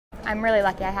I'm really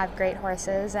lucky. I have great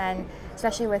horses, and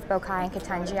especially with Bokai and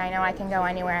Katunji, I know I can go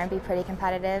anywhere and be pretty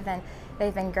competitive, and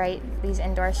they've been great, these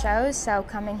indoor shows. So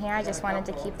coming here, I just wanted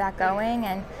to keep that going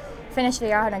and finish the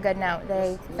year on a good note.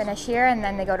 They finish here and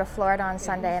then they go to Florida on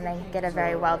Sunday and they get a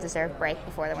very well-deserved break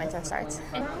before the winter starts.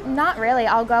 Not really.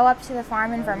 I'll go up to the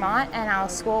farm in Vermont and I'll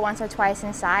school once or twice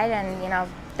inside, and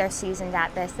they're seasoned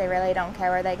at this. They really don't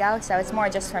care where they go, so it's more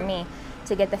just for me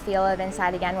to get the feel of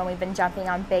inside again when we've been jumping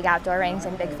on big outdoor rings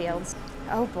and big fields.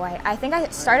 Oh boy, I think I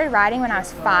started riding when I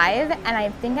was 5, and I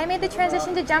think I made the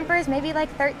transition to jumpers maybe like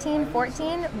 13,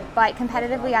 14, but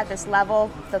competitively at this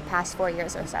level the past 4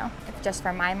 years or so. Just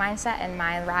for my mindset and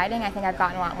my riding, I think I've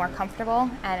gotten a lot more comfortable,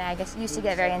 and I guess used to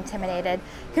get very intimidated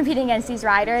competing against these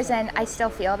riders, and I still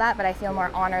feel that, but I feel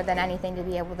more honored than anything to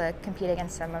be able to compete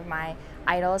against some of my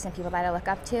idols and people that I look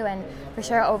up to. And for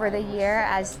sure over the year,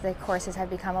 as the courses have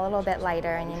become a little bit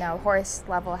lighter and horse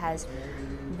level has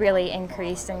really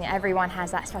increased and everyone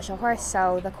has that special horse,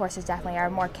 so the courses definitely are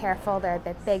more careful, they're a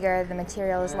bit bigger, the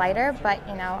material is lighter, but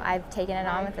I've taken it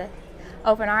on with the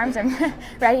open arms. I'm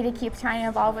ready to keep trying to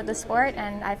evolve with the sport,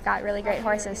 and I've got really great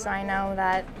horses, so I know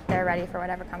that they're ready for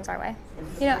whatever comes our way.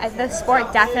 The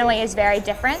sport definitely is very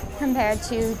different compared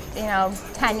to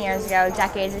 10 years ago,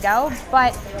 decades ago,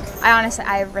 but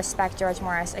I respect George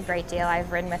Morris a great deal.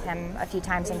 I've ridden with him a few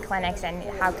times in clinics, and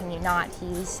how can you not?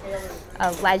 He's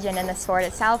a legend in the sport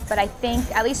itself, but I think,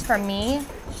 at least for me,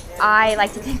 I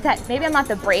like to think that maybe I'm not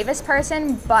the bravest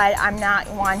person, but I'm not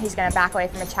one who's going to back away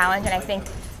from a challenge, and I think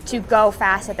to go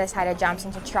fast at this height of jumps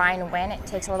and to try and win, it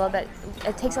takes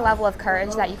a level of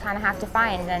courage that you kind of have to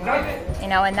find, and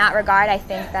in that regard, I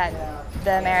think that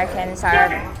the Americans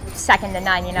are second to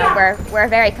none. We're a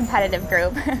very competitive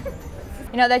group.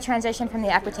 The transition from the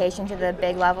equitation to the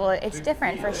big level, it's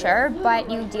different for sure, but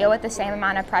you deal with the same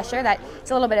amount of pressure. That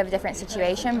it's a little bit of a different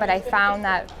situation, but I found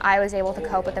that I was able to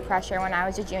cope with the pressure when I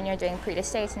was a junior doing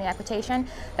pre-to-states in the equitation,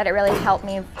 that it really helped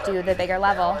me do the bigger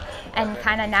level. And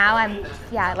kind of now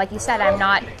like you said, I'm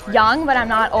not young, but I'm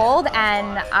not old,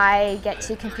 and I get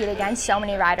to compete against so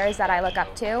many riders that I look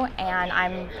up to, and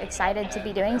I'm excited to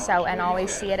be doing so and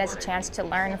always see it as a chance to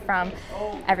learn from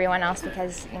everyone else,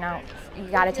 because you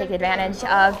got to take advantage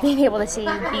of being able to see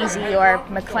BZ or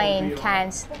McLean,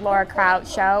 Kent, Laura Kraut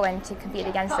show and to compete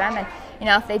against them. And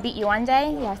if they beat you one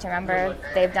day, you have to remember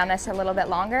they've done this a little bit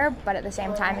longer, but at the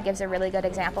same time it gives a really good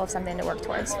example of something to work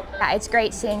towards. Yeah, it's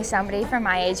great seeing somebody from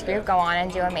my age group go on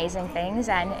and do amazing things,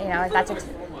 and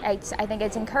I think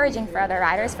it's encouraging for other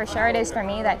riders. For sure it is for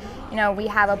me that we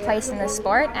have a place in the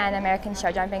sport, and American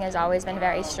show jumping has always been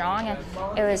very strong, and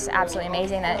it was absolutely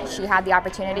amazing that she had the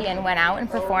opportunity and went out and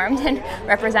performed and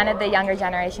represented the younger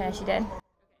generation as she did.